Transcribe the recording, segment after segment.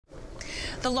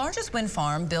The largest wind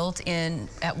farm built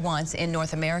at once in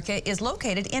North America is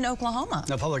located in Oklahoma.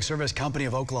 The Public Service Company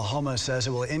of Oklahoma says it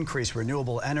will increase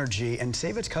renewable energy and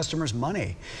save its customers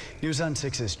money. News on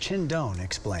 6's Chin Doan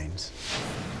explains.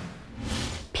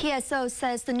 PSO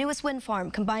says the newest wind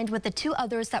farm, combined with the two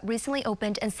others that recently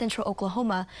opened in central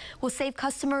Oklahoma, will save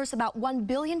customers about $1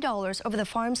 billion over the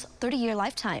farm's 30-year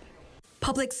lifetime.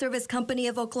 Public Service Company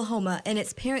of Oklahoma and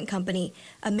its parent company,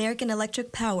 American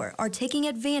Electric Power, are taking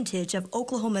advantage of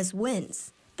Oklahoma's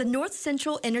winds. The North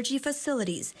Central Energy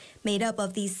facilities, made up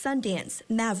of these Sundance,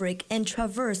 Maverick, and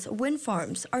Traverse wind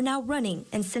farms, are now running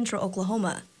in central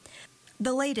Oklahoma.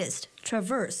 The latest,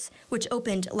 Traverse, which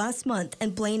opened last month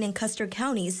in Blaine and Custer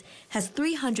counties, has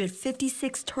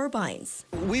 356 turbines.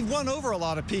 We've won over a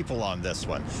lot of people on this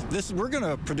one. We're going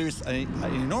to produce an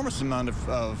enormous amount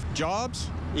of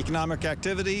jobs, economic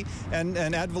activity, and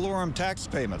ad valorem tax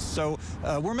payments. So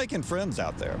we're making friends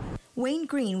out there. Wayne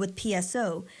Green with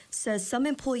PSO says some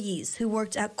employees who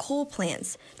worked at coal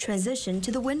plants transitioned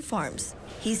to the wind farms.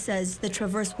 He says the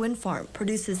Traverse wind farm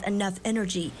produces enough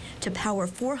energy to power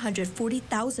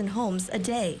 440,000 homes a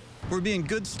day. We're being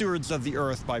good stewards of the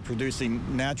earth by producing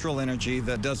natural energy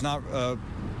that does not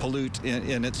pollute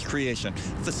in its creation.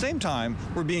 At the same time,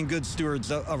 we're being good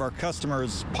stewards of our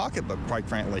customers' pocketbook, quite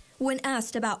frankly. When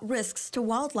asked about risks to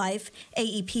wildlife,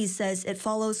 AEP says it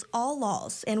follows all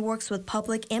laws and works with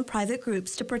public and private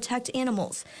groups to protect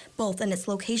animals, both in its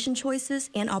location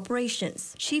choices and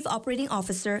operations. Chief Operating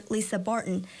Officer Lisa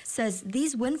Barton says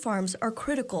these wind farms are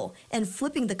critical in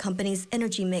flipping the company's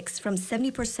energy mix from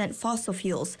 70% fossil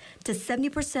fuels to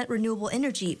 70% renewable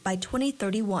energy by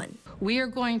 2031. We are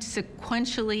going to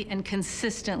sequentially and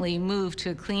consistently move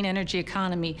to a clean energy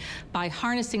economy by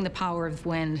harnessing the power of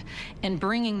wind and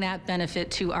bringing that benefit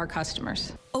to our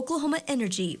customers. Oklahoma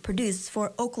Energy, produced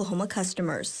for Oklahoma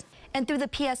customers. And through the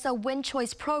PSO Wind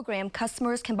Choice program,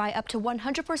 customers can buy up to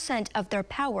 100% of their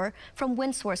power from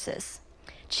wind sources.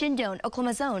 Chin Doan,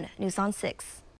 Oklahoma's Own, News on 6.